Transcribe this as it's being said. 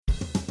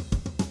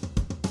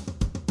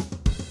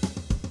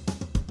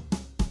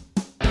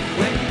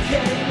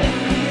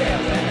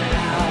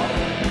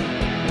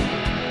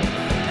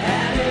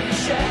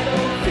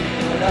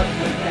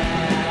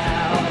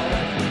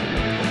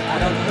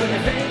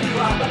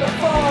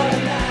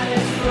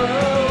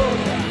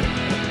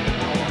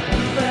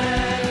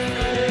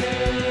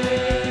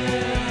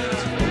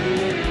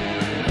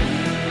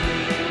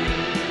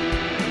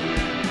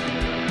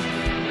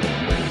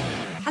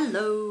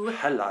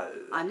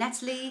I'm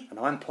Natalie. And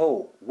I'm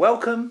Paul.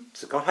 Welcome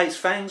to God Hates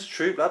Fangs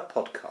True Blood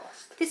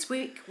podcast. This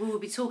week we will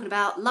be talking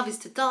about Love is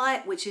to Die,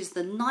 which is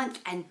the 9th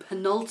and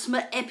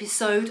penultimate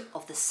episode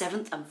of the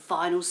 7th and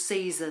final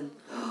season.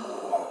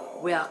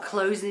 We are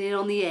closing in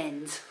on the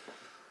end.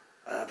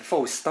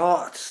 Before we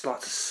start, I'd just like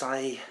to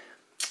say,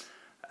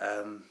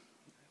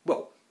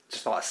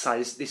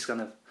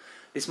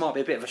 this might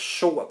be a bit of a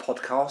shorter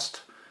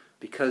podcast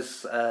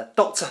because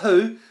Doctor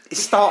Who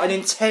is starting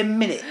in 10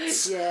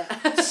 minutes. Yeah.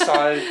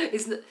 So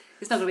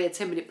it's not going to be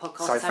a 10-minute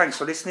podcast. So thanks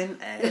for listening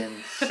and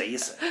see you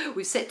soon.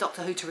 We've set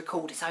Doctor Who to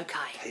record, it's okay.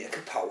 Peter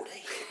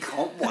Capaldi,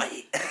 can't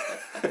wait.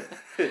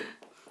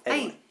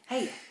 Anyway.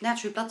 Hey, now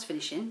True Blood's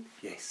finishing.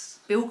 Yes.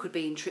 Bill could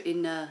be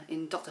in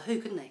Doctor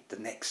Who, couldn't he? The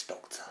next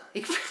Doctor.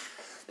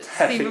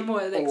 Stephen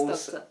Moore, the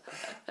next Doctor.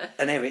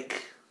 And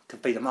Eric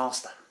could be the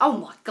Master. Oh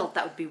my God,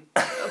 that would be...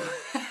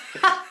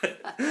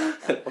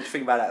 What do you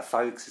think about that,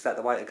 folks? Is that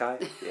the way to go?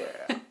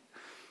 Yeah.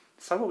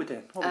 So what are we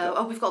doing?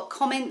 We've got a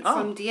comment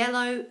from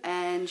Diello,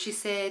 and she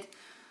said,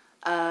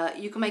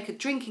 you can make a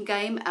drinking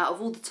game out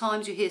of all the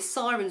times you hear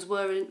sirens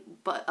whirring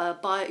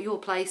by your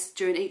place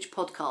during each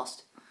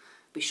podcast.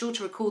 Be sure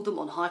to record them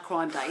on high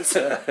crime days.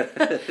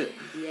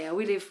 Yeah,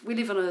 we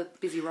live on a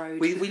busy road.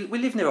 We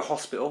live near a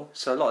hospital,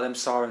 so a lot of them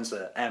sirens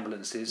are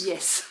ambulances.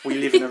 Yes. We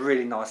live in a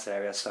really nice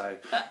area, so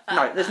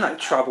no, there's no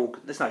trouble.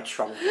 There's no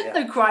trouble here.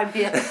 No crime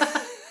here.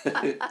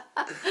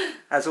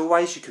 As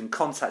always, you can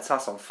contact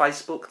us on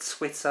Facebook,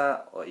 Twitter,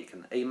 or you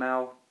can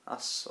email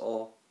us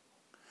or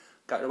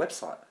go to the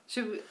website.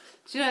 Do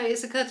you know,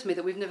 it's occurred to me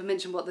that we've never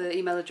mentioned what the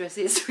email address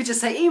is. We just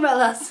say email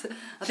us.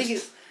 I think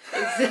it's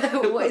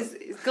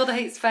God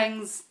Hates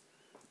Fangs.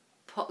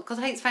 God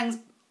Hates Fangs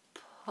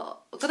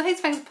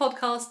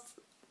podcast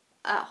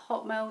at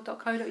hotmail.co.uk.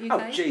 Oh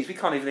jeez, we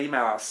can't even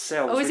email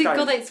ourselves. Or is it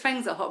God Hates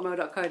Fangs at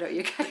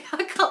hotmail.co.uk?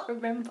 I can't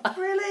remember.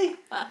 Really?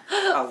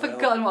 I've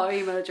forgotten what our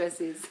email address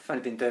is. I've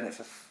only been doing it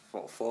for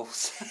 4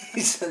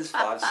 seasons,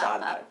 5, so I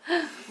don't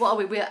know. What are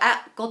we? We're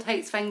at God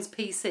Hates Fangs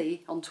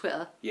PC on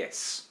Twitter.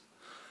 Yes.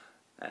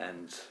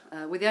 And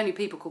we're the only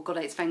people called God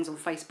Hates Fangs on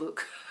Facebook.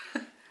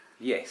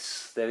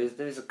 Yes, there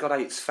is a God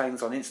Hates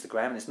Fangs on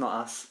Instagram, and it's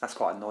not us. That's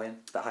quite annoying.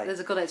 But hey, there's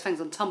a God Hates Fangs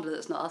on Tumblr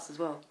that's not us as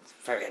well. It's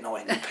very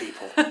annoying,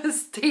 people.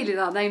 Stealing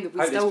our name that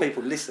we stole. Hope these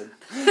people listen.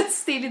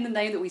 Stealing the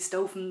name that we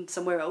stole from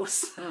somewhere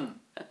else.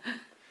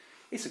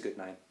 It's a good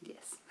name.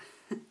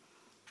 Yes.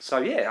 So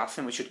yeah, I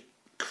think we should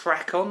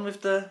crack on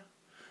with the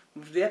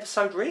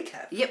episode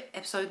recap. Yep,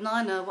 episode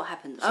 9. What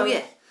happened?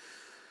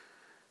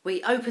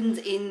 We opened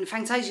in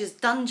Fantasia's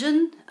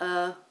dungeon,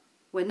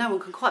 where no one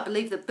can quite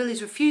believe that Bill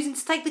is refusing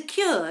to take the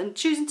cure and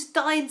choosing to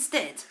die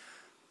instead.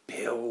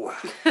 Bill.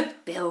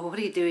 Bill, what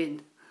are you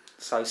doing?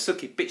 So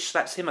Suki bitch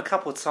slaps him a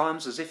couple of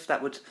times as if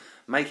that would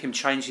make him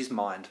change his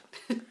mind.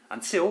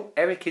 Until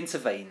Eric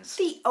intervenes.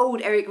 The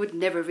old Eric would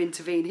never have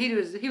intervened. He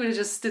would have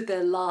just stood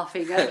there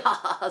laughing.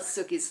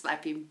 Suki's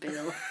slapping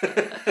Bill.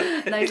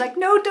 And he's like,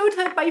 no, don't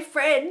hurt my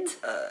friend.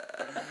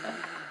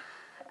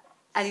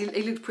 And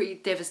he looked pretty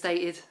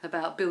devastated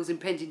about Bill's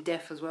impending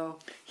death as well.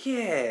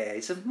 Yeah,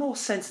 he's a more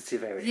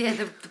sensitive Eric. Yeah,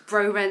 the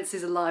bromance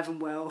is alive and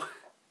well.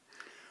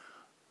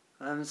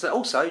 So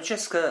also,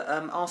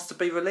 Jessica asked to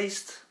be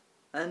released,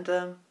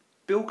 and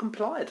Bill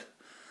complied,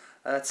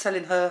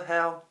 telling her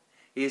how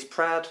he is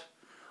proud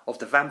of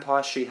the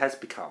vampire she has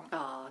become.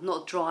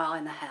 Not a dry eye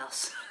in the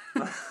house.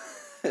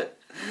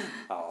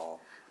 Oh.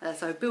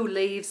 So Bill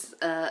leaves,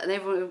 and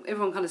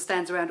everyone kind of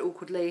stands around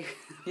awkwardly.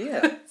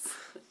 Yeah.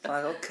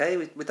 Like, okay,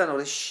 we've done all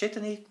this shit,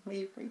 and he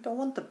don't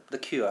want the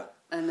cure.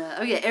 And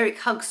Eric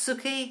hugs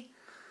Suki.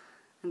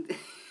 And do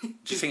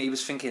you think he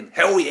was thinking,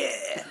 hell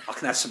yeah, I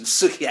can have some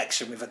Suki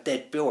action with a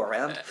dead Bill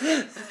around?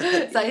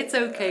 So it's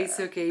okay,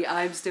 Suki,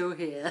 I'm still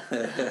here.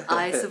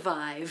 I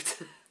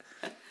survived.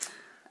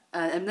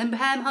 And then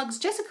Pam hugs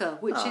Jessica,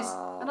 which is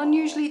an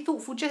unusually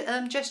thoughtful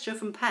gesture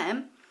from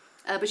Pam.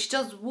 But she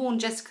does warn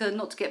Jessica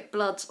not to get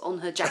blood on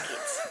her jacket.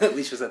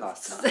 Which was a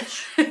nice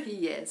touch.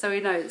 Yeah, so we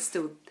know it's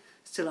still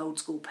old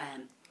school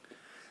Pam.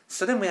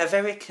 So then we have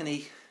Eric, and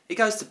he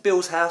goes to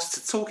Bill's house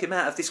to talk him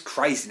out of this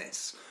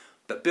craziness.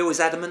 But Bill is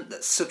adamant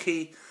that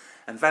Suki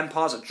and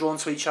vampires are drawn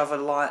to each other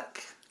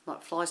like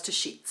flies to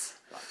shit.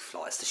 Like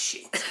flies to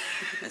shit.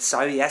 And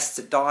so he has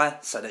to die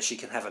so that she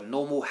can have a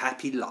normal,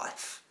 happy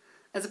life.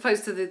 As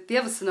opposed to the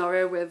other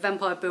scenario where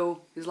Vampire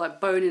Bill is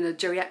like boning a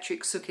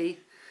geriatric Suki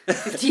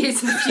 50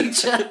 years in the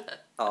future.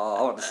 Oh,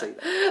 I want to see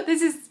that.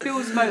 This is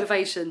Bill's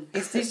motivation.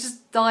 He's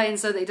just dying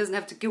so that he doesn't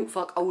have to guilt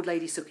fuck old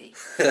lady Suki.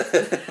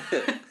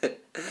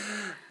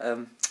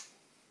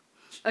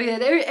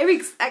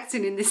 Eric's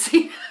acting in this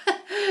scene.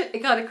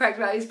 It kind of cracked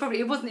me out.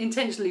 It wasn't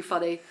intentionally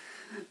funny,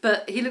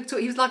 but he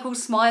was like all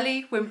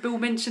smiley when Bill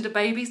mentioned a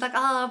baby. He's like,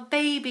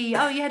 baby, you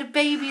had a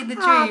baby in the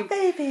dream.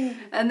 Baby.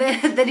 And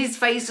then his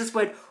face just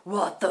went,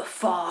 what the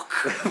fuck?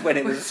 When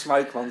it was a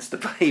smoke monster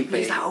baby.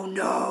 He's like, oh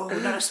no,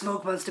 not a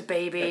smoke monster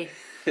baby.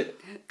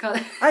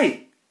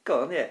 Hey,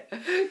 go on, yeah.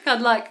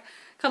 Kind of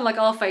Kind of like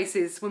our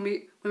faces when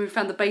we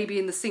found the baby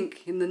in the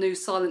sink in the new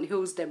Silent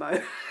Hills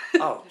demo.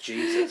 Oh,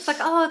 Jesus. It's like,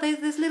 oh, there's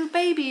this little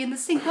baby in the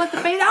sink. What's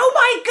the baby? Oh,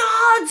 my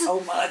God!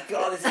 Oh, my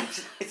God.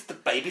 It's the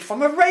baby from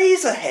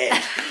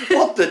Eraserhead.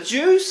 What the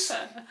juice?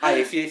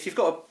 Hey, if you've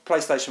got a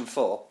PlayStation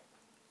 4,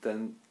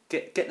 then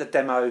get the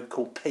demo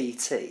called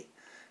PT,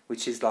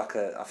 which is like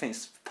I think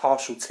it's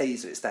partial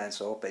teaser it stands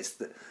for, but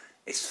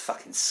it's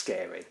fucking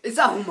scary.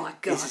 Oh, my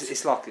God.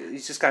 It's like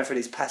he's just going through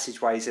these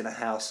passageways in a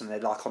house and they're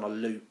like on a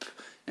loop.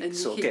 You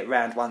sort of get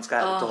round once, go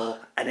out the door,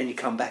 and then you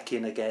come back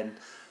in again.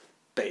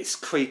 But it's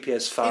creepy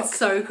as fuck. It's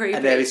so creepy.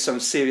 And there is some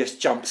serious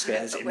jump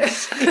scares in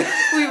this.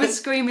 We were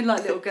screaming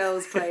like little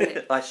girls playing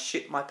it. I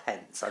shit my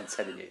pants, I'm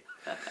telling you.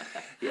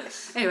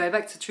 Yes. Anyway,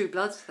 back to True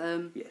Blood.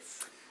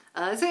 Yes.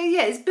 So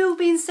yeah, is Bill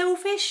being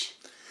selfish?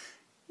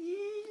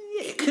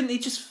 Yeah, couldn't he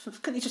just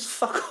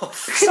fuck off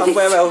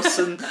somewhere else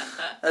and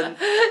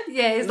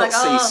yeah, it's not like,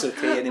 see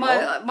Sookie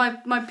anymore?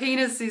 My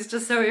penis is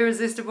just so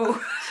irresistible.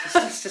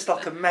 It's just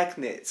like a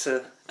magnet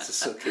to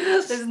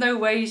Sookie. There's no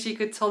way she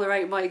could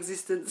tolerate my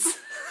existence.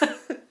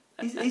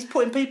 He's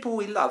putting people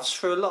he loves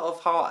through a lot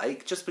of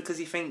heartache just because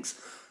he thinks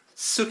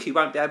Sookie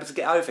won't be able to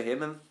get over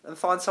him and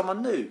find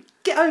someone new.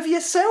 Get over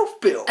yourself,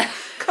 Bill.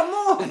 Come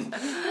on.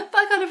 But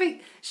I kind of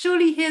think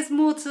surely he has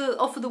more to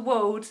offer the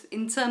world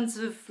in terms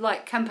of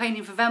like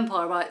campaigning for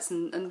vampire rights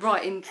and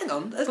writing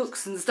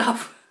books and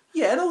stuff.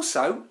 Yeah, and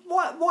also,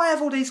 why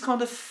have all these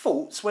kind of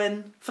thoughts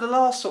when for the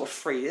last sort of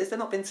 3 years they've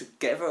not been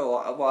together?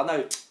 I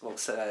know. Well,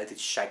 so they did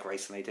shag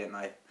recently, didn't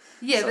they?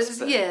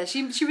 Yeah,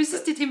 she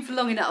resisted him for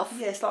long enough.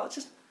 Yeah, it's like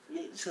just.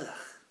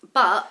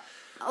 But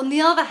on the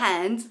other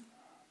hand,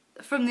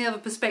 from the other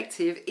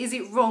perspective, is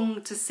it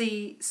wrong to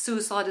see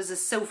suicide as a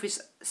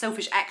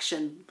selfish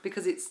action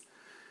because it's?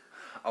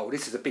 Oh,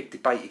 this is a big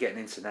debate you're getting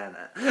into now,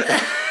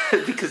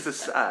 because the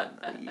son,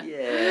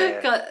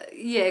 yeah,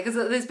 because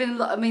there's been a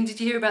lot. I mean, did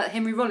you hear about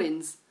Henry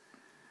Rollins?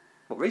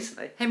 What,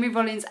 recently? Henry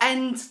Rollins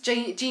and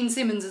Gene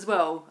Simmons as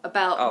well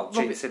about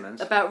Gene Simmons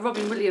about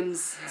Robin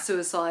Williams'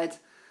 suicide.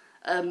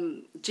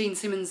 Gene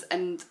Simmons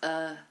and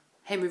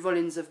Henry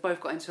Rollins have both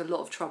got into a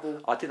lot of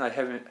trouble. I didn't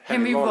know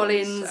Henry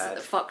Rollins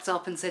fucked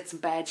up and said some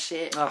bad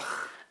shit Ugh.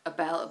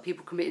 about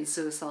people committing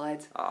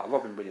suicide. Oh,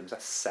 Robin Williams,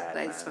 that's sad.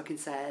 That's fucking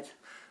sad.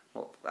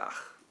 What?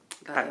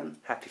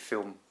 Happy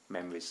film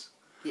memories.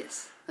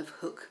 Yes, of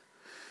Hook.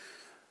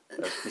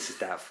 Of Mrs.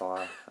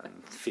 Doubtfire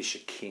and Fisher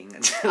King. And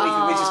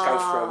we just go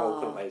through them all,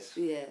 couldn't we?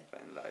 Yeah.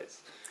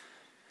 Loads.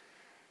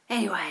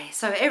 Anyway,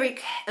 so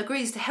Eric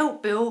agrees to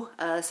help Bill.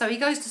 So he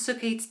goes to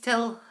Sookie to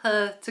tell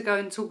her to go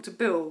and talk to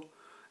Bill.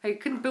 Hey,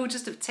 couldn't Bill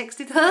just have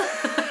texted her?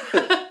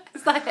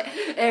 It's like,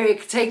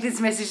 Eric, take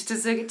this message to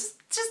Sookie.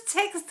 Just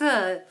text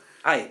her.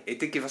 Hey, it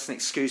did give us an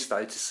excuse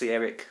though to see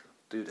Eric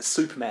do the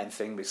Superman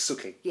thing with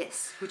Sookie.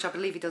 Yes, which I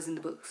believe he does in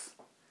the books.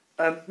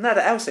 Now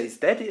that Elsie's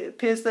dead, it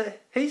appears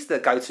that he's the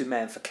go-to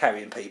man for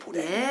carrying people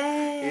down.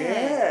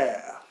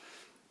 Yeah.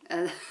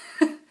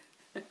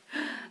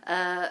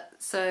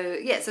 So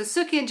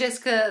Sookie and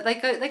Jessica they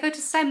go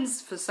to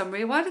Sam's for some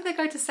reason. Why did they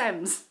go to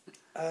Sam's?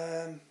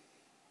 Did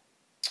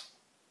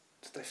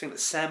they think that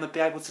Sam would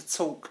be able to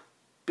talk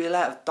Bill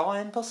out of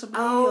dying, possibly?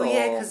 Oh,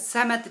 yeah, because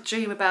Sam had the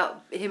dream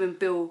about him and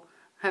Bill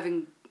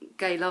having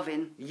gay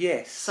loving.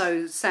 Yes.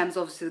 So Sam's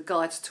obviously the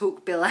guy to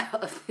talk Bill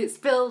out of this.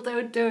 Bill,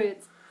 don't do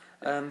it.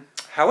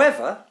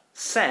 However,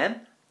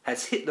 Sam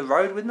has hit the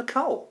road with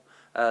Nicole,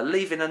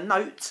 leaving a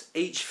note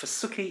each for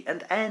Sookie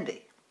and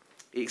Andy.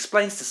 He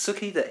explains to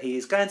Sookie that he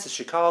is going to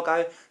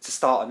Chicago to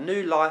start a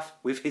new life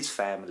with his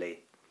family.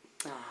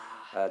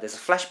 There's a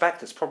flashback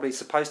that's probably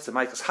supposed to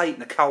make us hate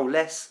Nicole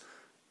less,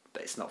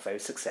 but it's not very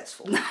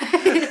successful.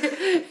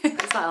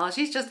 It's like,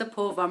 she's just a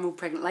poor, vulnerable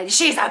pregnant lady.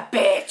 She's a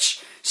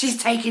bitch!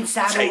 She's taking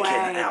Sam away.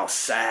 Taking our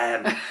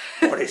Sam.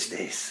 What is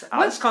this?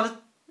 It's kind of...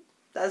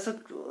 I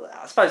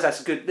suppose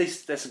that's a good. At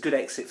least that's a good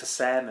exit for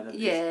Sam, and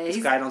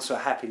he's going on to a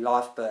happy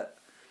life. But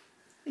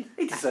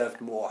he deserved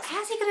more.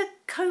 How's he going to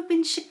cope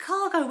in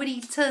Chicago when he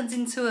turns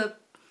into a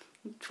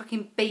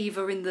fucking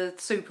beaver in the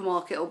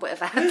supermarket or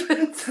whatever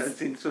happens?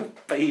 Turns into a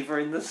beaver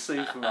in the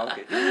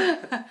supermarket. And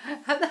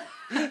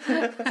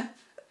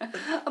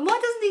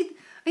why doesn't he?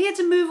 He had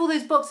to move all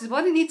those boxes.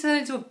 Why didn't he turn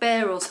into a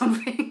bear or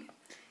something?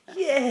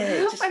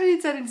 Yeah. Why didn't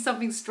he turn into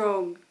something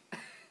strong?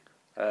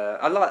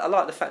 I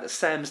like the fact that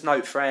Sam's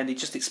note for Andy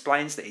just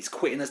explains that he's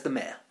quitting as the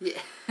mayor.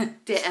 Yeah,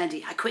 dear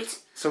Andy, I quit.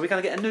 So are we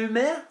going to get a new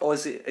mayor, or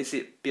is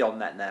it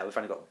beyond that now? We've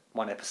only got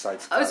one episode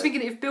to go. I was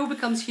thinking if Bill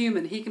becomes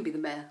human, he can be the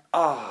mayor.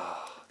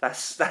 Oh,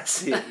 that's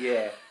it.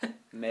 Yeah,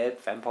 Mayor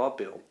Vampire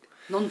Bill.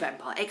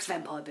 Non-vampire,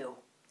 ex-vampire Bill.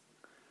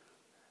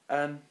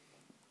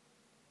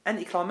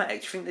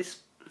 Anticlimactic. Do you think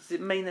does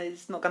it mean that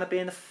it's not going to be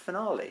in the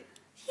finale?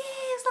 Yeah,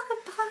 it's like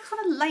a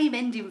kind of lame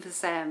ending for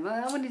Sam.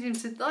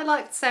 I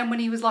liked Sam when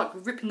he was like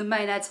ripping the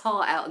Maynard's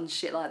heart out and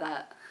shit like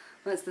that.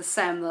 That's the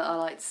Sam that I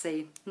like to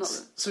see.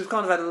 So we've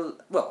kind of had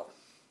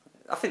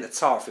I think the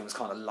Tara film was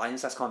kind of lame.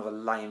 So that's kind of a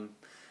lame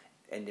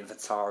ending for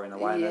Tara in a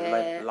way,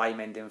 and a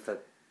lame ending for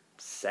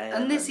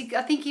Sam. I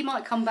think he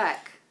might come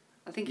back.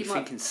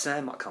 Thinking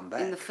Sam might come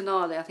back in the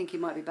finale? I think he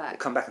might be back.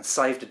 Come back and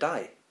save the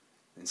day.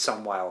 in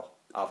some way or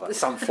other,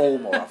 some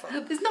form or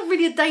other. There's not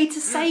really a day to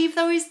save,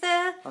 though, is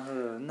there?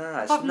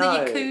 No, Apart from the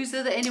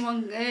Yakuza, that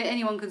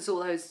anyone can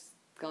sort those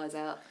guys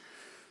out.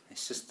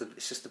 It's just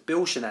the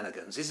Bill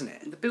shenanigans, isn't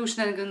it? The Bill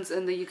shenanigans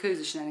and the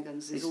Yakuza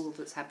shenanigans is all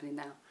that's happening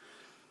now.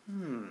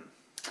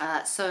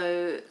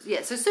 So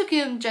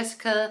Suki and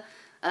Jessica,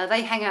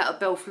 they hang out at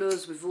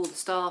Bellflours with all the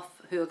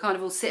staff who are kind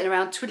of all sitting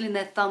around twiddling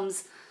their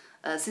thumbs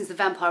since the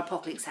vampire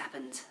apocalypse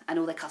happened and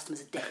all their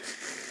customers are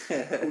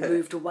dead or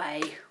moved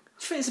away. Do you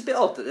think it's a bit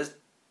odd that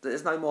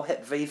there's no more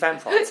Hep V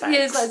vampire attacks?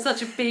 Yeah, it's like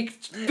such a big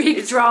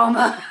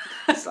drama.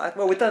 It's like,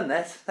 well, we've done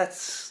that.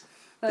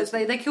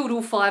 They killed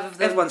all 5 of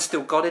them. Everyone's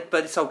still got it,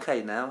 but it's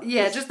okay now.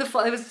 Yeah,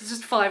 there was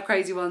just 5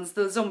 crazy ones.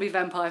 The zombie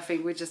vampire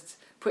thing, we're just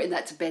putting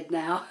that to bed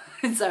now.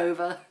 It's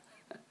over.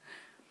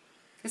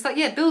 It's like,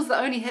 yeah, Bill's the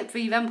only Hep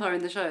V vampire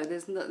in the show.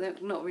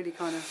 They've not really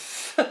kind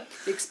of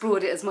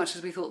explored it as much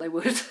as we thought they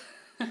would.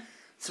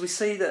 So we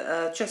see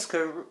that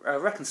Jessica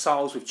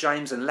reconciles with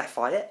James and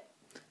Lafayette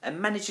and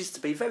manages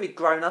to be very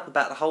grown up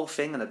about the whole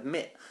thing and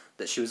admit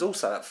that she was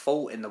also at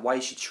fault in the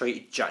way she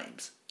treated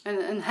James.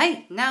 And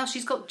hey, now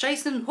she's got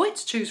Jason and Hoyt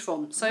to choose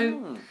from.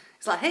 So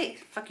it's like, hey,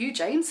 fuck you,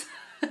 James.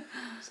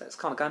 So it's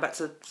kind of going back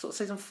to sort of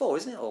season 4,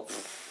 isn't it? Or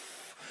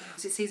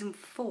is it season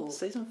 4?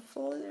 Season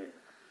 4, is it?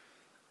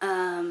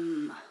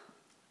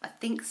 I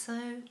think so.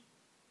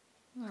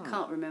 I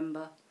can't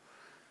remember.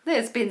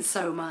 There's been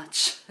so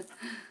much.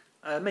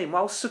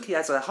 Meanwhile, Suki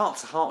has a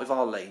heart-to-heart with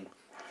Arlene,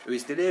 who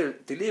is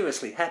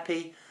deliriously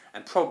happy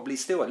and probably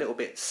still a little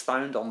bit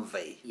stoned on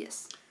V.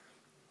 Yes.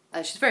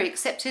 She's very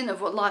accepting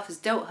of what life has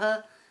dealt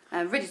her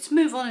and ready to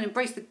move on and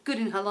embrace the good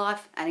in her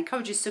life and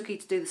encourages Suki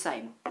to do the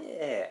same.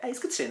 Yeah, it's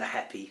good seeing a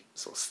happy,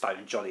 sort of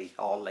stone jolly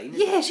Arlene.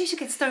 Yeah, she should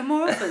get stoned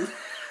more often.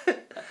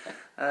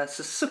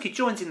 So Suki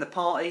joins in the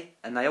party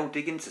and they all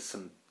dig into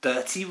some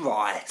dirty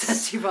rice.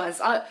 Dirty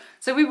rice.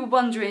 So we were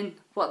wondering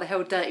what the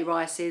hell dirty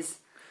rice is.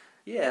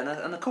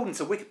 Yeah, and according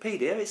to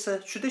Wikipedia, it's a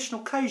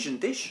traditional Cajun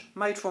dish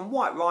made from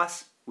white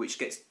rice, which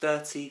gets a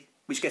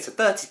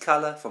dirty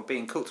colour from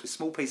being cooked with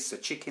small pieces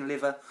of chicken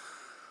liver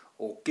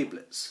or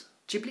giblets.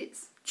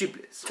 Giblets?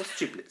 Giblets. What's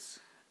giblets?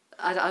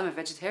 I'm a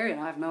vegetarian.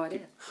 I have no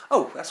idea.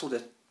 Oh, that's all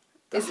the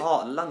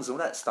heart and lungs and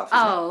all that stuff.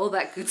 All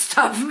that good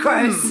stuff.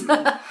 Gross.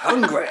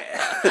 Hungry.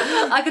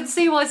 I can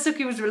see why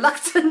Suki was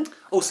reluctant.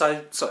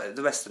 Also, sorry,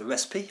 the rest of the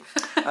recipe.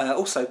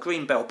 Also,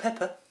 green bell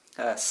pepper,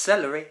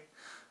 celery,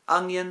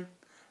 onion,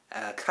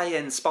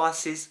 cayenne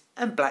spices,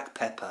 and black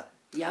pepper.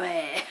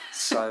 Yummy.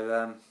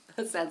 So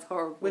that sounds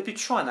horrible. We'll be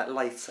trying that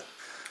later,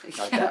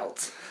 no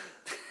doubt.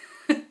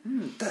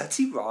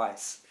 Dirty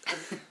rice.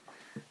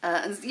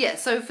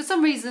 So for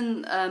some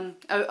reason,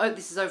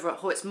 this is over at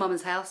Hoyt's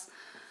mum's house.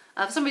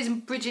 For some reason,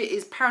 Bridget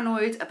is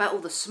paranoid about all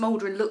the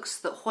smouldering looks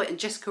that Hoyt and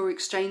Jessica are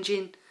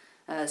exchanging.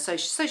 So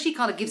she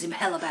kind of gives him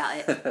hell about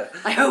it.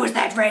 Like, who was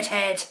that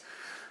redhead?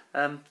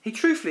 He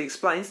truthfully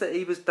explains that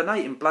he was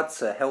donating blood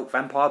to help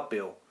Vampire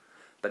Bill.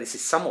 But this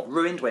is somewhat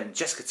ruined when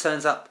Jessica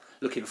turns up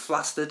looking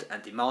flustered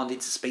and demanding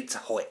to speak to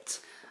Hoyt.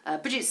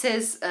 Bridget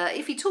says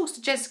if he talks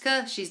to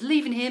Jessica, she's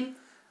leaving him.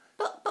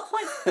 But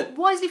Hoyt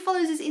wisely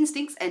follows his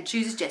instincts and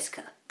chooses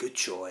Jessica. Good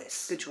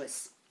choice. Good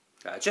choice.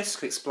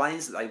 Jessica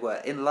explains that they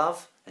were in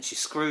love and she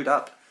screwed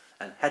up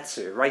and had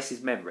to erase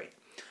his memory.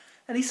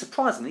 And he's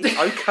surprisingly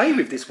okay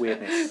with this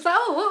weirdness. So,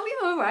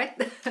 all right.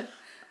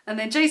 And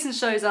then Jason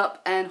shows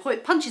up and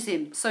Hoyt punches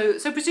him. So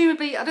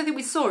presumably, I don't think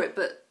we saw it,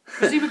 but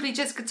presumably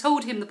Jessica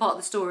told him the part of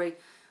the story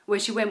where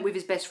she went with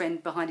his best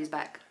friend behind his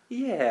back.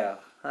 Yeah.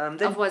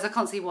 Otherwise, I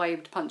can't see why he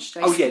would punch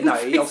Jason. Oh yeah, no,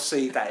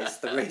 obviously that is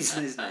the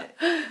reason, isn't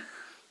it?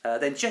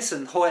 Then Jess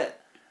and Hoyt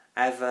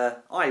have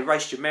I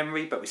erased your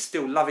memory, but we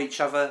still love each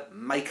other.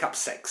 Make-up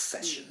sex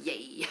session.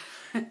 Yay.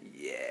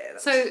 Yeah.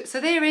 So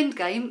their end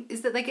game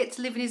is that they get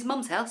to live in his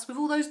mum's house with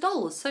all those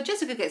dolls. So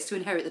Jessica gets to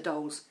inherit the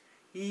dolls.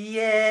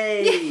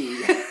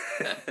 Yay!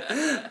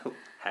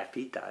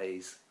 Happy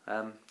days.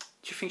 Do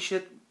you think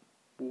she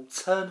will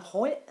turn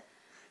Hoyt?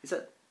 Is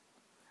that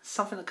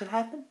something that could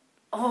happen?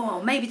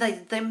 Oh, maybe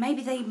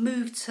they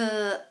move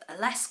to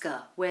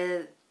Alaska,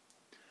 where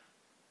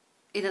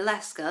in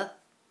Alaska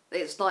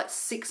it's like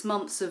 6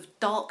 months of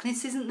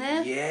darkness, isn't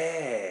there?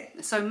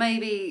 Yeah. So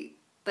maybe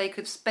they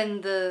could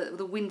spend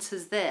the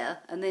winters there,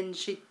 and then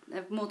she'd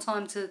have more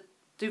time to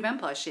do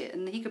vampire shit,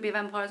 and he could be a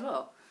vampire as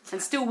well,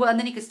 and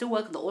then he could still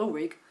work on the oil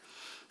rig.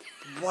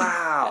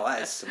 Wow,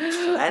 that is some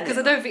planning.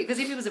 Because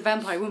if he was a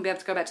vampire, he wouldn't be able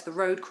to go back to the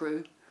road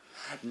crew.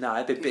 No,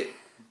 it'd be a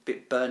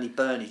bit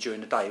burny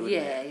during the day,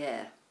 wouldn't it?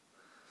 Yeah.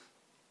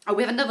 Oh,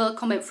 we have another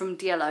comment from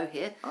Diello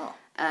here. Oh.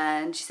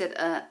 And she said,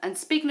 and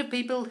speaking of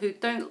people who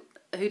don't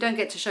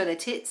get to show their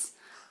tits,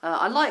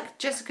 I like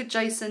Jessica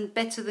Jason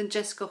better than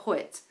Jessica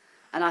Hoyt.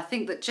 And I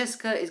think that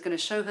Jessica is going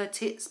to show her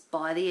tits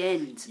by the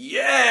end.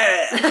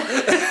 Yeah!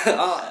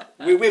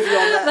 We're with you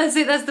on that. That's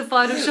it, that's the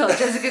final shot.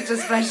 Jessica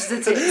just flashes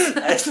her tits.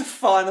 That's the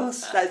final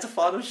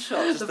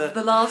shot.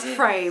 The last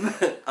frame.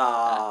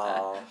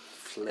 Oh,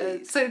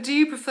 please. So do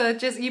you prefer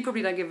Jessica? You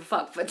probably don't give a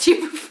fuck, but do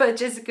you prefer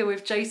Jessica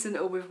with Jason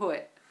or with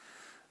Hoyt?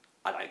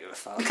 I don't give a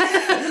fuck.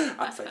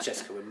 I prefer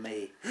Jessica with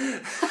me.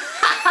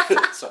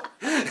 Sorry.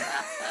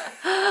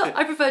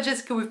 I prefer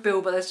Jessica with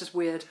Bill, but that's just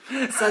weird.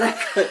 So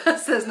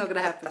that's not going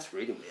to happen. That's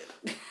really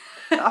weird.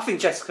 I think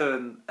Jessica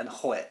and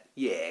Hoyt,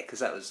 yeah, because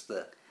that was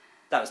the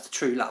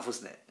true love,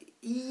 wasn't it?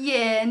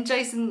 Yeah, and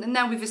Jason. And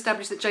now we've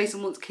established that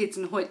Jason wants kids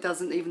and Hoyt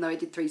doesn't, even though he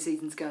did 3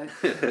 seasons ago.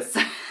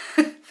 So,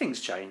 things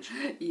change.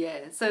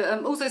 Yeah.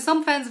 So also,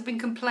 some fans have been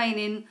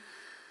complaining.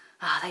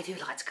 They do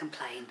like to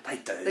complain. They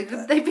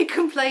do. They've been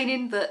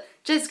complaining that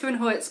Jessica and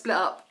Hoyt split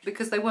up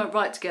because they weren't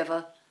right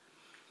together.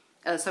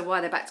 So why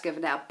they're back together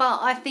now. But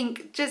I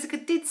think Jessica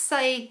did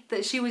say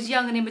that she was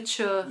young and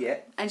immature. Yeah.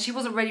 And she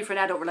wasn't ready for an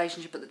adult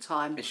relationship at the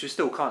time. And she was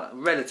still kind of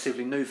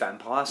relatively new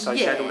vampire, so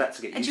she had all that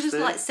to get used to. And she was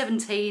like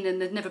 17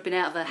 and had never been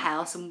out of her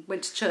house and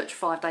went to church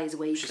 5 days a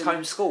week. She's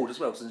homeschooled as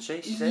well, wasn't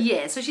she said?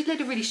 Yeah, so she'd led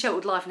a really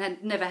sheltered life and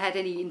had never had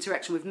any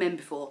interaction with men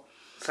before.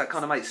 So it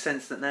kind of makes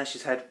sense that now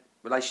she's had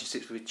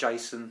relationships with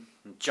Jason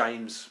and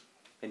James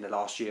in the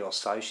last year or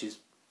so. She's,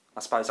 I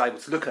suppose, able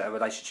to look at her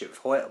relationship with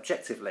Hoyt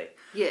objectively.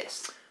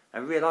 Yes.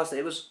 And realise that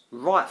it was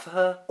right for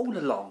her all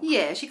along.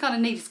 Yeah, she kind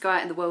of needed to go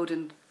out in the world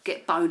and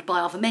get boned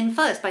by other men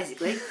first,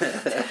 basically,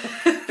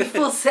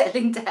 before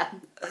settling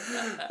down.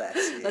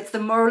 That's it. That's the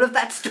moral of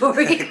that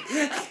story.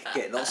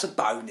 Get lots of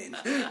boning.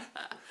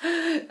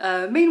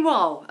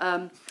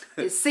 Meanwhile,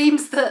 it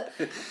seems that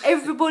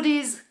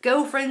everybody's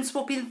girlfriend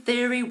swapping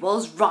theory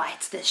was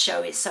right. The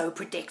show is so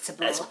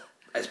predictable.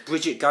 As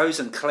Bridget goes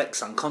and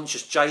collects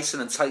unconscious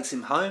Jason and takes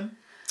him home.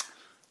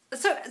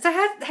 So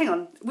hang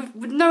on,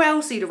 with no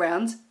Alcide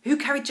around, who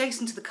carried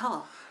Jason to the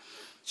car?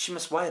 She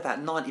must weigh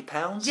about 90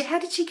 pounds. Yeah, how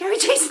did she carry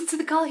Jason to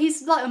the car?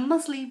 He's like a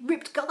muscly,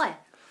 ripped guy.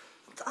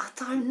 I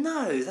don't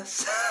know.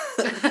 That's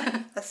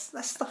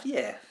stuff.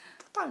 Yeah,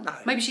 I don't know.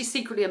 Maybe she's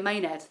secretly a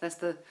Maynard. That's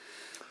the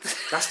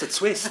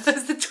twist.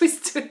 That's the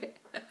twist to it.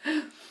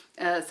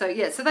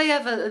 So they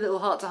have a little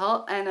heart to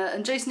heart,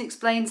 and Jason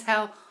explains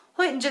how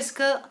Hoyt and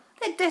Jessica,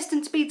 they're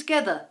destined to be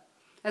together,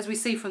 as we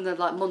see from the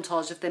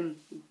montage of them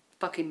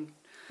fucking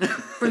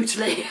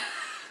brutally.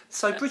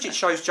 So Bridget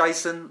shows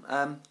Jason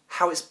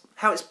how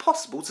it's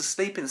possible to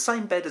sleep in the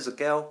same bed as a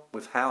girl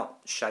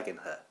without shagging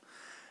her,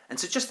 and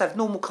to just have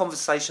normal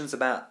conversations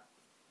about,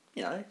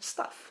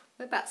 stuff.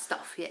 About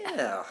stuff,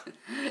 Yeah.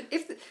 Do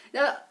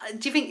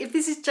you think if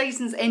this is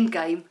Jason's end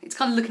game, it's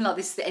kind of looking like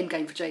this is the end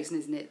game for Jason,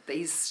 isn't it? That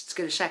he's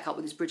going to shack up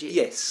with his Bridget.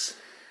 Yes.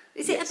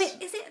 Isn't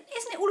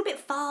it all a bit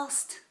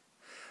fast?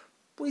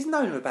 Well, he's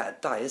known her about a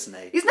day, isn't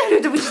he? He's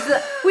known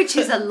her, which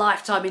is a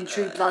lifetime in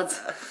True Blood.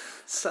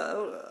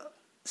 So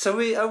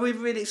are we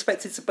really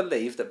expected to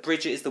believe that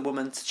Bridget is the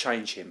woman to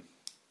change him,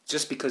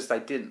 just because they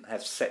didn't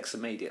have sex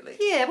immediately?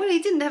 Yeah, well,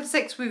 he didn't have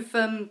sex with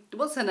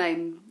what's her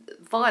name,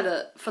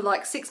 Violet, for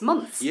 6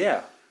 months.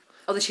 Yeah.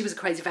 Although she was a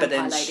crazy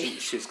vampire lady.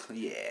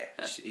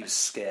 He was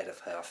scared of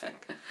her, I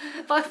think.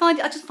 But I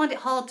just find it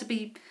hard to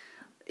be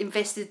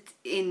invested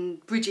in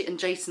Bridget and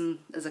Jason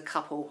as a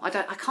couple. I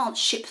can't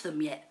ship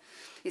them yet.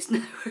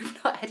 We've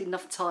not had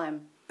enough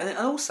time. And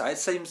also, it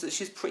seems that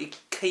she's pretty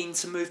keen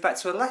to move back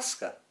to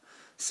Alaska.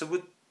 So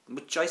would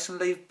Jason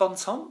leave Bon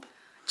Temps?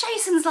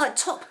 Jason's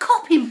top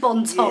cop in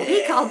Bon Temps. Yeah,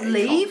 he can't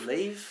leave. Can't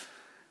leave.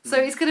 So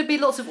it's going to be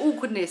lots of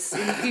awkwardness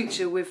in the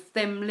future with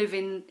them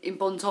living in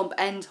Bon Temps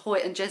and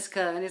Hoyt and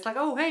Jessica. And it's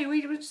oh, hey,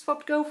 we just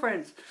swapped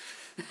girlfriends.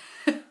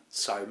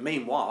 So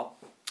meanwhile,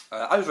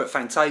 over at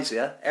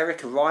Fantasia,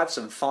 Eric arrives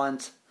and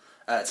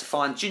to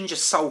find Ginger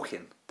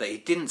sulking that he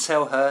didn't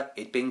tell her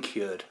he'd been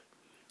cured.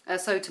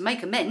 So to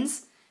make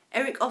amends,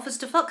 Eric offers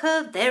to fuck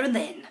her there and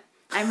then,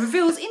 and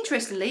reveals,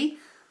 interestingly,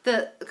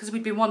 that, because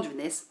we'd been wondering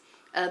this,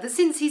 that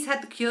since he's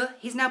had the cure,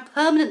 he's now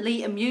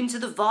permanently immune to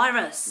the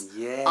virus.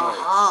 Yes.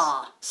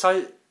 Aha!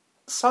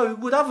 So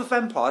would other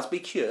vampires be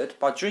cured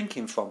by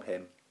drinking from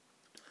him?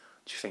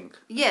 Do you think?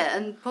 Yeah,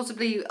 and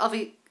possibly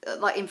other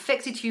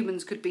infected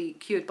humans could be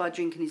cured by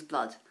drinking his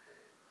blood.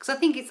 Because I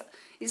think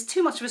it's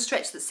too much of a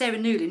stretch that Sarah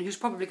Newlin, who's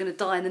probably going to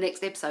die in the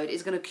next episode,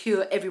 is going to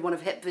cure everyone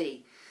of Hep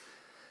V.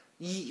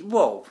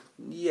 Well,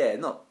 yeah,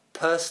 not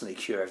personally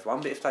cure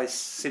everyone, but if they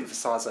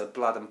synthesise her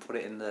blood and put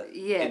it in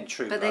in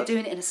True Blood. But they're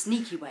doing it in a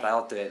sneaky way. They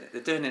are doing it.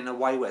 They're doing it in a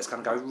way where it's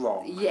going to go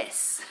wrong.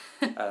 Yes.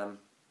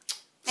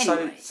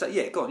 Anyway. So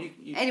yeah, go on.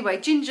 You...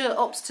 Anyway, Ginger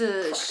opts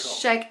to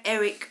shag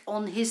Eric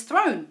on his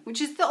throne, which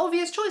is the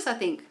obvious choice, I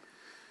think,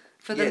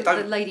 for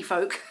the lady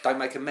folk. Don't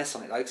make a mess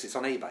on it though, because it's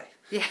on eBay.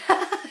 Yeah,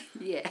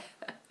 yeah.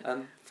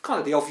 Kind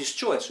of the obvious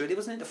choice, really,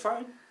 wasn't it? The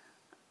throne.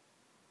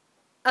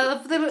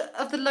 Of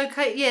the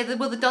locate, yeah.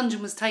 The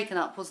dungeon was taken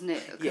up, wasn't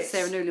it? Because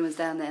Sarah Newlin was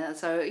down there.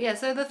 So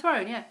so the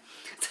throne, yeah.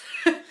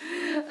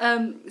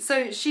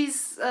 So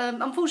she's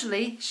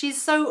unfortunately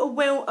she's so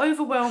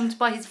overwhelmed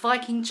by his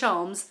Viking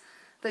charms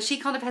that she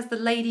kind of has the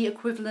lady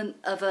equivalent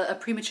of a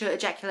premature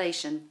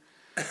ejaculation,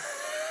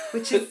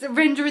 which is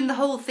rendering the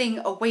whole thing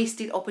a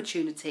wasted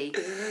opportunity.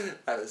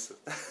 That was.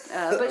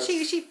 But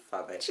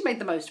she made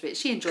the most of it.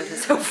 She enjoyed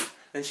herself.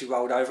 Then she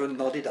rolled over and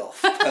nodded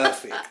off.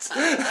 Perfect.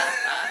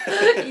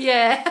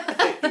 Yeah.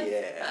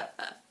 Yeah.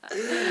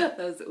 That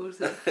was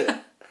awesome.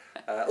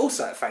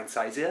 Also at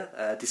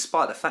Fantasia,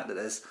 despite the fact that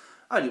there's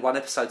only one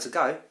episode to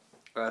go,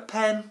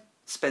 Pam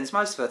spends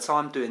most of her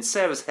time doing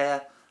Sarah's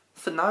hair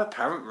For no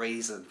apparent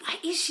reason. Why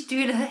is she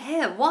doing her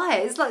hair? Why?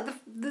 It's like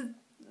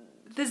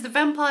there's the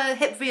vampire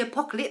Hep V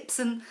apocalypse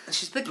and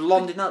she's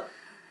blonding up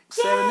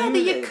Sarah Newlin.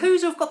 The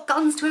Yakuza have got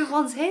guns to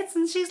everyone's heads,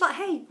 and she's like,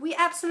 hey, we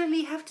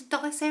absolutely have to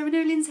dye Sarah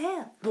Newlin's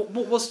hair.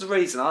 What was the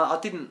reason? I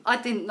didn't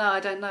know. I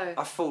don't know.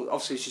 I thought,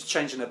 obviously, she's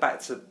changing her back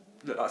to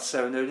look like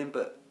Sarah Newlin,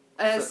 but...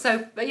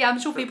 But yeah, I'm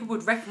sure people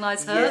would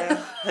recognise her.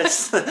 Yeah.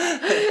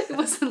 It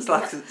wasn't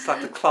it's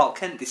like the Clark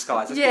Kent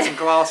disguise. Let's put some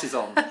glasses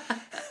on.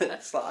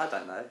 It's like, I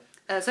don't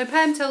know. So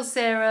Pam tells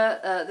Sarah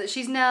that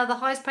she's now the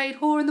highest paid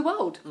whore in the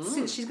world,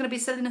 since she's going to be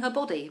selling her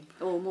body,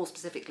 or more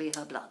specifically,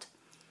 her blood.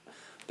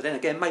 But then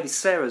again, maybe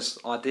Sarah's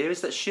idea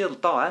is that she'll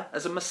die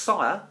as a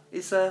messiah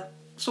is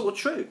sort of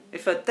true.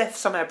 If her death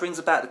somehow brings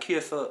about the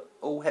cure for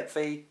all Hep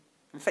V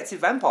infected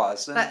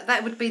vampires, then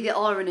that would be the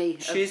irony.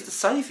 She is the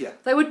saviour.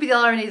 That would be the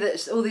irony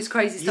that all this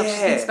crazy stuff she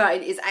thinks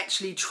about is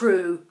actually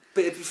true.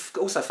 But it'd be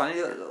also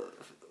funny.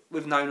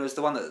 We've known her as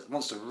the one that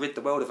wants to rid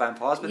the world of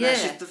vampires, but now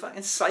she's the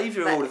fucking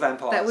saviour of all the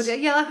vampires.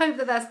 I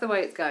hope that's the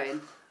way it's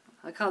going.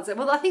 I can't say.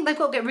 Well, I think they've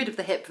got to get rid of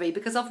the Hep V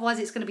because otherwise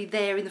it's going to be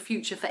there in the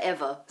future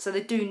forever. So they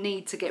do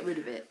need to get rid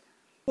of it.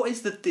 What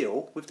is the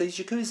deal with these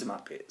Yakuza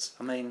Muppets?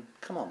 I mean,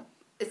 come on.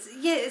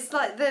 It's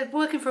like they're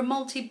working for a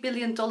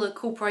multi-billion-dollar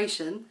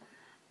corporation,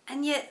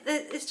 and yet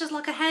it's just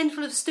like a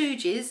handful of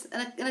stooges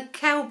and a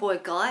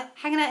cowboy guy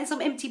hanging out in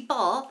some empty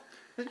bar.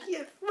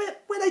 Yeah, where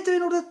are they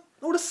doing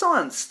all the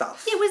science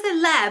stuff? Yeah, where's their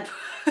lab?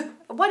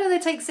 Why don't they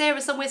take Sarah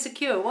somewhere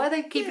secure? Why are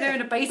they keeping her in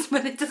a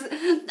basement?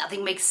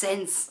 Nothing makes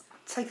sense.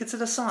 Take her to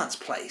the science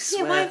place.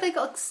 Yeah, why have they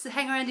got to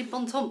hang around in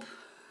Bontemps?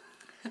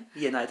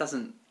 Yeah, no, it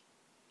doesn't.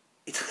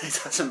 It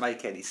doesn't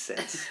make any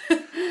sense.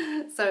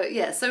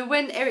 So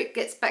when Eric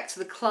gets back to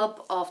the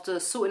club after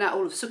sorting out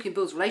all of Sookie and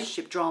Bill's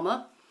relationship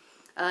drama,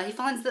 he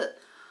finds that,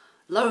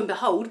 lo and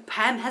behold,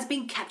 Pam has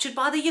been captured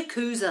by the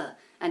Yakuza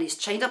and is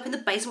chained up in the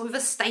basement with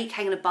a stake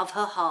hanging above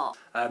her heart.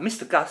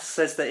 Mr. Gus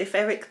says that if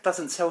Eric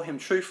doesn't tell him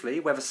truthfully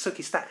whether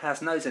Sookie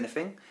Stackhouse knows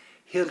anything,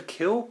 he'll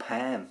kill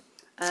Pam.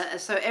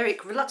 So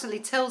Eric reluctantly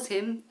tells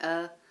him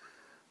that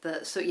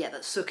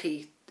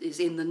Sookie is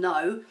in the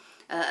know,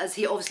 as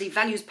he obviously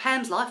values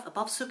Pam's life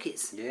above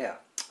Sookie's. Yeah.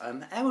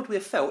 How would we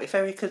have felt if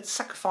Eric had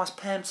sacrificed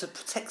Pam to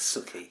protect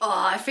Sookie? Oh,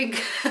 I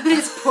think at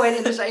this point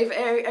in the show, if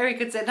Eric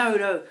had said,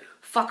 no,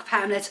 fuck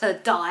Pam, let her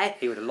die,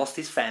 he would have lost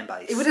his fan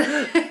base.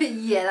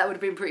 Yeah, that would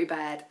have been pretty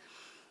bad.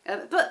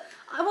 But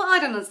what I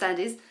don't understand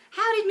is,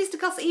 how did Mr.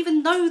 Gus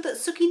even know that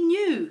Sookie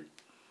knew?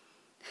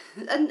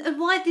 And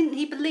why didn't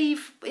he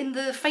believe in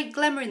the fake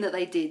glamouring that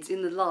they did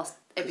in the last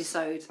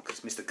episode? Because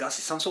Mr. Gus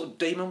is some sort of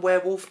demon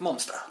werewolf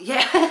monster.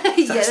 Yeah,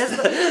 he's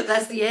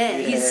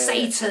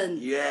Satan.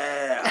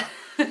 Yeah.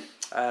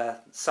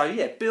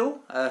 Bill,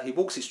 he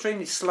walks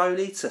extremely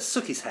slowly to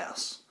Sookie's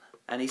house,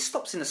 and he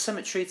stops in the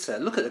cemetery to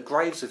look at the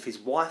graves of his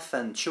wife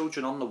and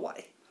children on the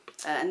way.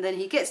 And then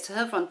he gets to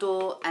her front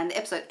door, and the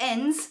episode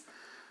ends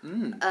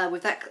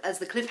with that as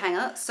the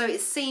cliffhanger. So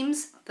it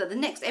seems that the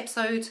next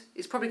episode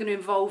is probably going to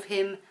involve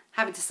him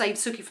having to save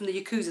Sookie from the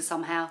Yakuza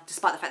somehow,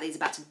 despite the fact that he's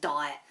about to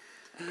die.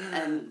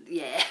 And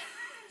yeah.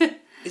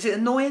 Is it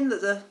annoying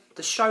that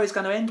the show is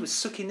going to end with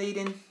Sookie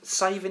needing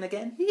saving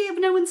again? Yeah, but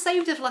no one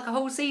saved her for like a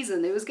whole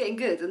season. It was getting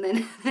good, and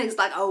then it's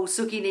like, oh,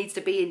 Sookie needs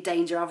to be in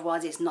danger,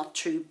 otherwise it's not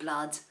true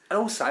blood. And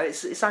also,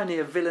 it's only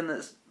a villain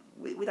that's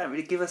we don't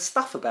really give a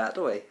stuff about,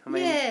 do we? I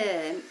mean,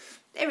 yeah,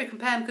 Eric and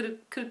Pam could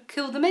have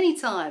killed them any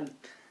time.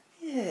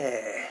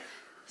 Yeah.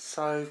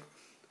 So,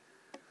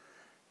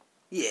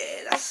 yeah,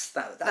 that's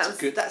a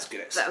good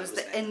episode. That was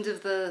the end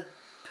of the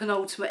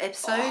penultimate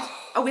episode.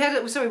 We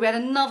had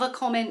another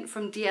comment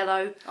from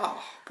Diello.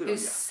 Oh, good. Who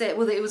said,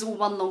 well, it was all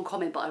one long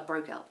comment, but I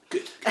broke out.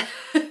 Good.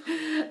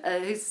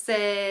 Who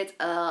said,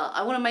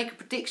 I want to make a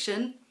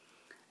prediction.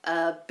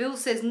 Bill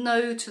says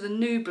no to the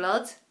new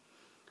blood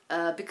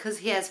because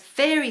he has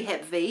fairy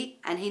Hep V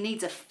and he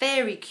needs a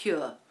fairy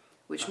cure,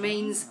 which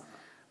means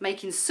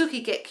making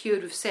Sookie get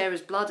cured with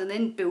Sarah's blood and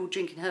then Bill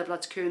drinking her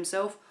blood to cure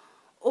himself,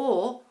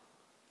 or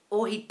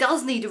he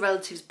does need a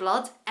relative's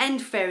blood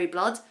and fairy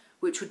blood,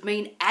 which would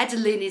mean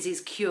Adeline is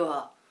his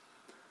cure.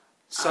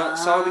 So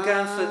are we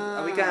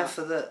going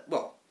for the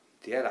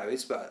Diello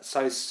is, but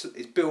so is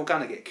Bill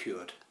gonna get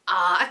cured?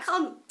 I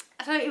don't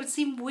know, it would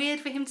seem weird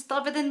for him to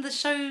die, but then the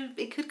show,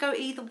 it could go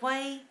either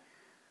way.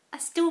 I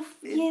still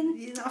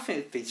I think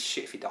it'd be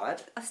shit if he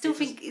died. I still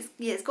think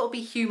it's got to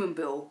be human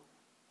Bill.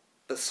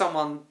 But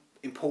someone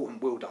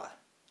important will die.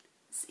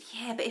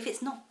 Yeah, but if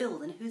it's not Bill,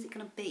 then who's it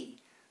going to be?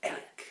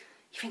 Eric.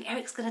 You think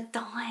Eric's going to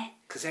die?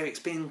 Because Eric's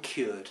been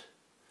cured.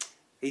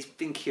 He's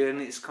been cured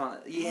and it's kind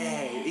of...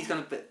 Yeah, he's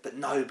going to... But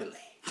nobly.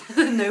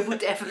 Noble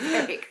death of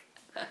Eric.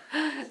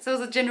 So it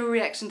was a general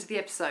reaction to the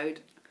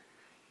episode.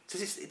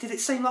 Did it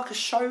seem like a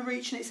show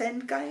reaching its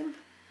end game?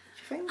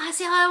 Do you think?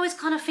 I always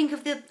kind of think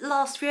of the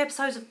last 3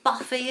 episodes of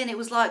Buffy, and it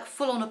was like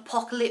full-on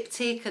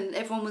apocalyptic, and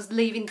everyone was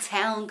leaving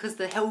town because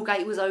the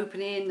Hellgate was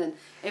opening, and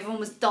everyone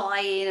was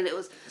dying, and it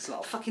was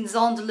fucking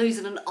Xander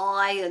losing an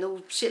eye, and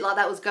all shit like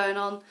that was going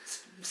on.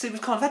 See,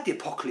 we've kind of had the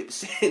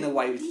apocalypse in a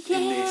way in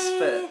this,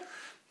 but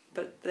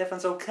but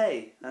everyone's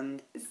okay.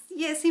 And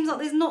yeah, it seems like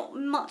there's not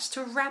much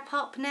to wrap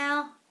up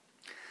now.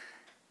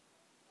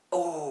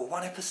 oh,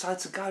 one episode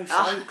to go,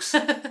 folks.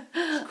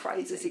 It's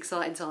crazy. It's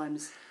exciting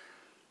times.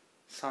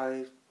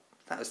 So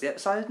that was the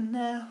episode, and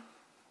now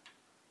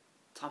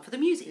Time for the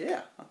music.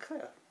 yeah,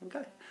 okay.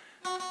 Music.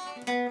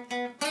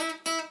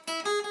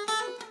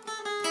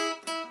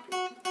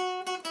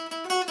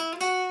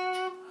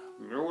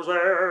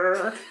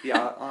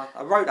 Yeah,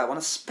 I wrote that one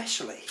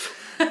especially.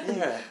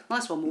 Yeah.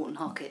 Nice one, Morton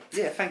Harkett.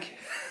 Yeah, thank you.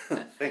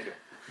 Thank you.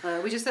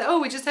 We just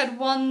had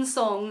one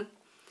song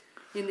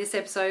in this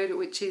episode,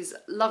 which is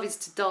 "Love Is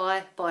to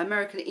Die" by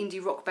American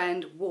indie rock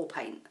band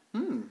Warpaint.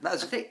 That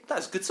was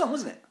a good song,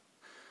 wasn't it?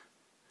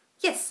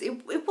 Yes,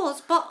 it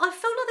was, but I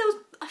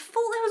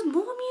thought there was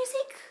more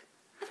music.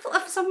 I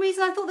thought for some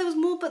reason I thought there was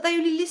more, but they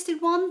only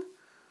listed one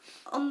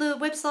on the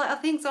website, I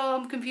think. So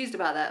I'm confused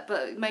about that.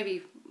 But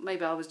maybe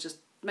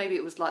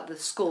it was like the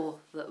score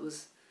that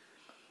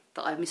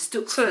I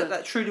mistook. So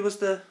that truly was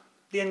the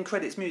end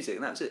credits music,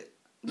 and that was it.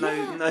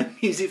 No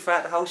music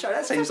throughout the whole show.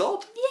 That seems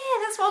odd.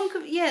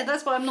 Yeah,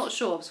 that's why I'm not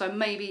sure. So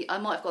maybe I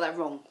might have got that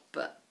wrong,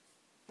 but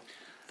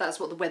that's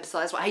what that's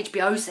what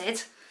HBO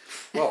said.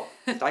 Well,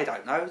 if they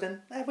don't know,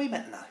 then how are we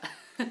meant to know?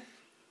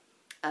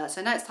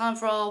 So now it's time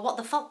for our What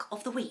the Fuck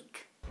of the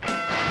Week.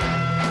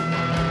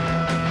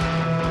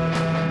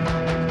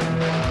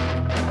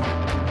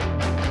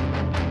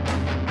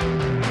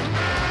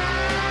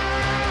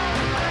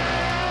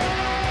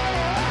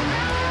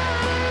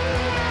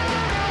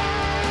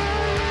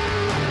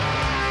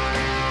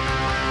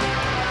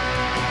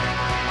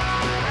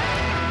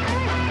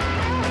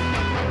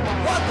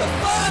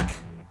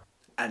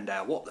 And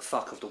our What the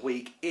Fuck of the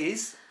Week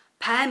is...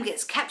 Pam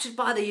gets captured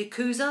by the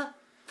Yakuza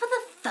for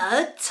the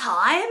 3rd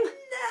time?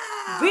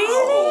 No!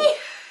 Really?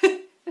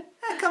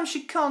 How come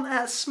she can't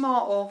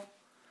outsmart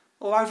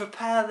or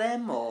overpower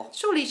them, or...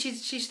 Surely she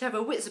should have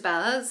her wits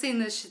about her, seeing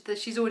that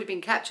she's already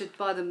been captured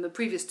by them the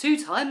previous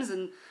 2 times,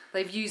 and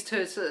they've used her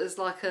as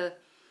like a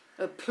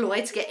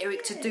ploy to get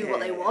Eric to do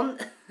what they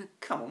want.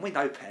 Come on, we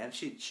know Pam.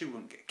 She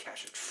wouldn't get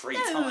captured 3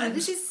 No, times.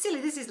 this is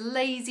silly. This is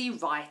lazy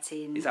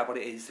writing. Is that what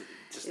it is?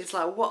 It's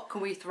like, what can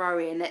we throw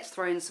in? Let's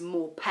throw in some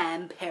more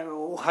Pam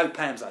Peril. I hope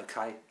Pam's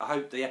okay. I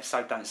hope the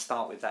episode don't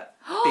start with that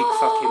big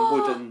fucking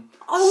wooden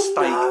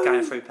stake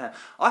going through Pam.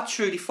 I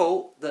truly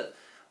thought that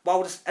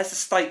as the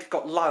stake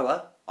got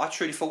lower, I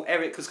truly thought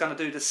Eric was going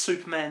to do the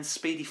Superman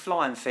speedy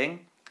flying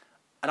thing,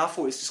 and I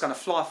thought he was just going to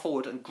fly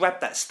forward and grab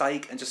that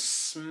stake and just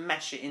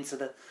smash it into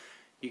the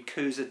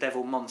Yakuza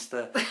devil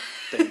monster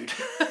dude.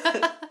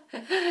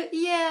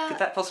 Yeah. Could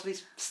that possibly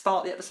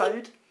start the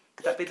episode?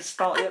 Could that be the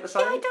start of the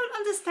episode? I don't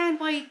understand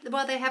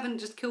why they haven't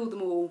just killed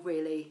them all,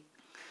 really.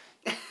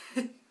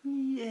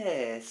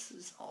 Yes,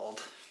 it's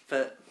odd.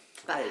 But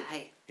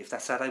hey, if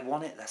that's how they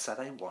want it, that's how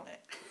they want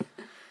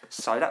it.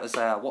 So that was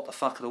our What the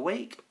Fuck of the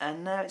Week,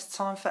 and now it's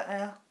time for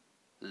our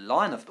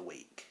Line of the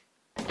Week.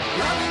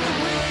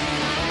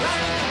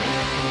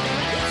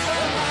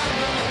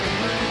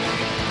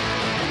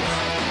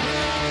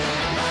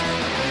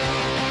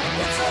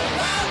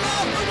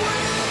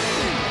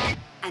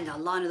 And our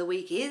line of the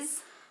week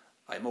is...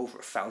 I'm over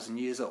 1,000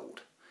 years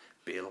old.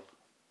 Bill,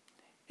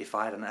 if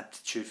I had an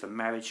aptitude for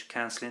marriage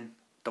counselling,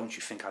 don't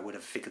you think I would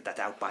have figured that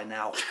out by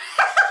now?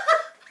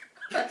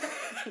 It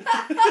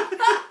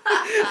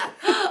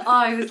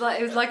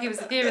was like he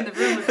was here in the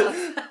room with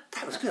us.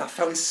 That was good. I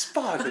felt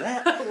inspired with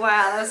that. Wow,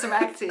 that was some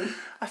acting.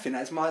 I think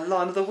that's my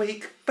line of the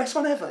week. Best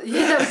one ever.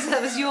 Yeah,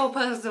 that was your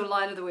personal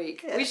line of the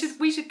week. Yes.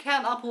 We should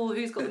count up all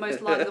who's got the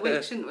most line of the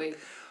week, shouldn't we?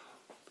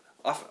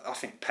 I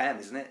think Pam,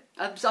 isn't it?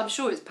 I'm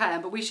sure it's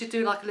Pam, but we should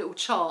do like a little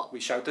chart. We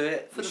shall do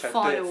it. For we the shall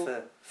final... do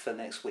it for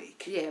next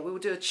week. Yeah, we will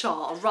do a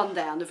chart, a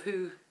rundown of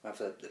who... We'll have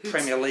the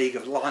Premier League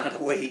of Line of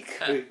the Week.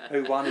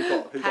 Who won, who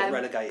got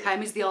relegated.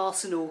 Pam is the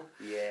Arsenal.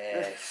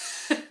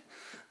 Yes.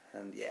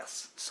 And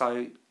yes.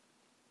 So,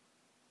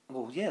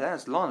 well, yeah,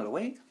 that's Line of the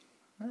Week.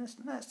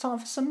 That's time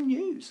for some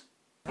news.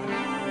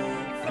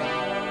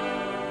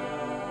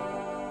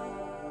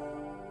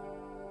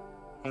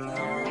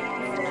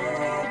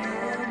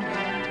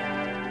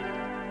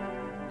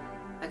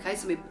 Okay,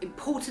 some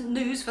important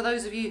news for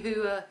those of you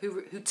who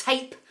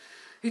tape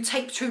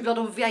True Blood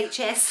on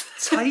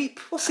VHS. Tape?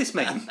 What's this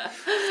mean?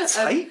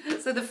 Tape?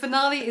 So the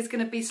finale is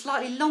going to be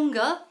slightly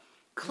longer,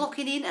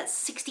 clocking in at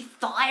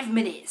 65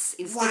 minutes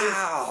instead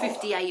of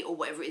 58 or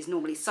whatever it is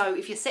normally. So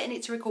if you're setting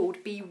it to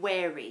record, be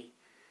wary.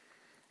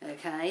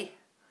 Okay.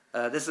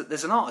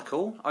 There's an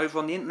article over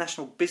on the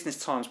International Business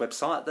Times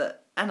website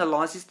that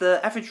analyses the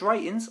average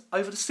ratings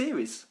over the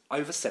series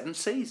over 7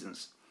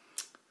 seasons.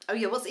 Oh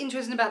yeah, what's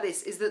interesting about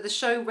this is that the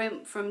show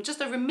went from just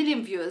over 1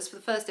 million viewers for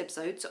the first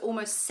episode to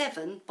almost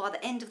 7 by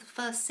the end of the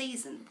first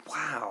season.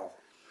 Wow.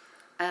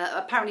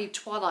 Apparently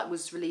Twilight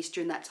was released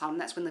during that time,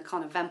 and that's when the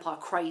kind of vampire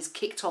craze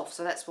kicked off,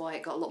 so that's why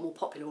it got a lot more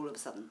popular all of a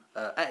sudden.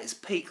 At its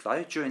peak,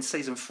 though, during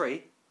season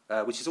 3,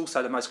 which is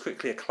also the most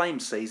critically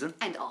acclaimed season...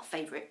 And our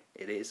favourite.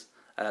 It is.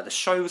 The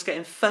show was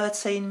getting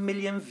 13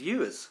 million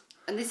viewers.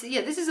 And this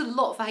is a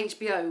lot for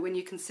HBO when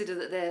you consider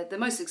that their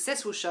most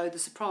successful show, The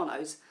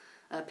Sopranos,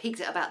 peaked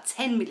at about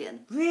 10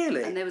 million.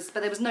 Really? And there was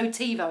no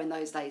TiVo in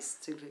those days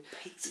to include.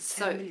 Peaked at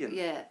 10 million?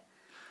 Yeah.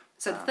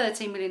 So the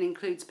 13 million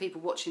includes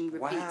people watching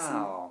repeats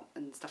Wow.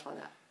 and stuff like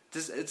that.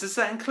 Does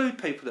that include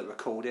people that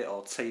record it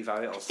or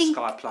TiVo it or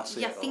Sky Plus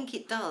it? Yeah, I think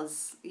it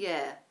does.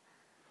 Yeah,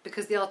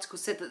 because the article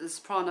said that The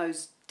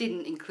Sopranos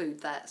didn't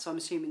include that, so I'm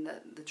assuming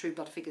that the True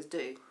Blood figures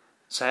do.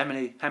 So how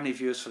many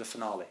viewers for the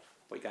finale?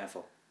 What are you going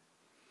for?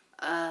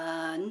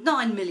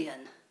 9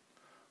 million.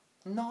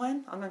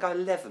 9? I'm going to go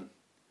 11.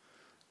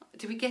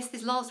 Did we guess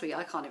this last week?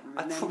 I can't even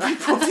remember. We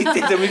probably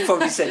did, and we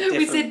probably said different.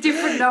 We said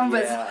different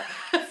numbers. Yeah.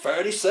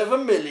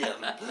 37 million.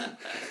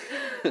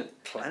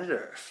 Planet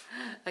Earth.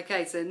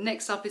 Okay, so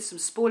next up is some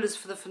spoilers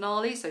for the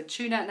finale, so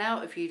tune out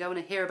now if you don't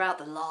want to hear about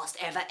the last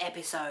ever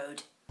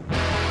episode.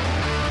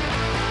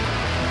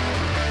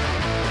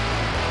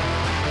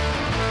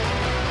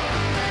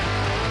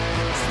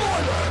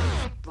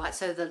 Spoilers! Right,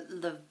 so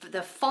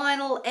the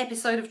final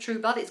episode of True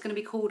Blood is going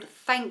to be called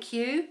Thank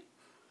You.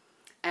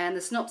 And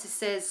the synopsis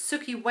says,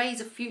 Sookie weighs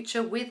a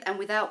future with and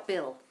without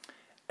Bill.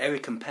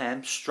 Eric and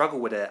Pam struggle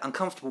with their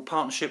uncomfortable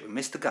partnership with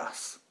Mr.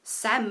 Gus.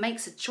 Sam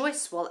makes a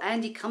choice while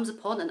Andy comes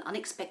upon an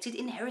unexpected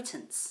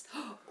inheritance.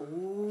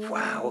 Ooh.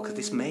 Wow, what could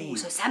this mean?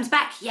 So Sam's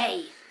back,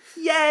 yay!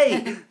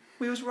 Yay!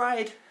 We was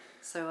right.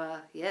 So,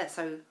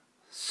 so...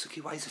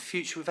 Sookie weighs a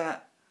future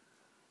without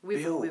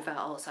Bill.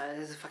 Without, so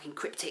there's a fucking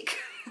cryptic.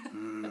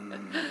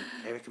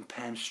 Eric and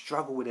Pam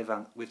struggle with their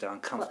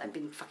uncomfortable... Well, they've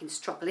been fucking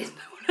struggling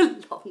all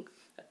along.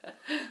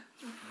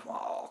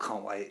 Oh,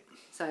 can't wait.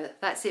 So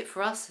that's it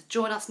for us.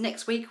 Join us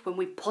next week when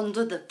we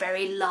ponder the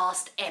very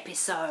last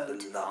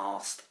episode. The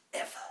last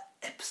ever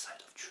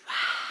episode of True.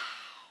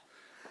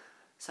 Wow.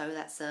 So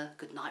that's a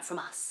good night from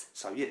us.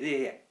 So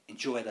yeah.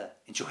 Enjoy the final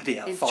Enjoy the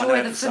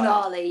episode.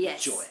 finale.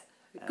 Yes. Enjoy.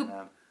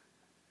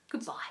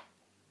 Goodbye.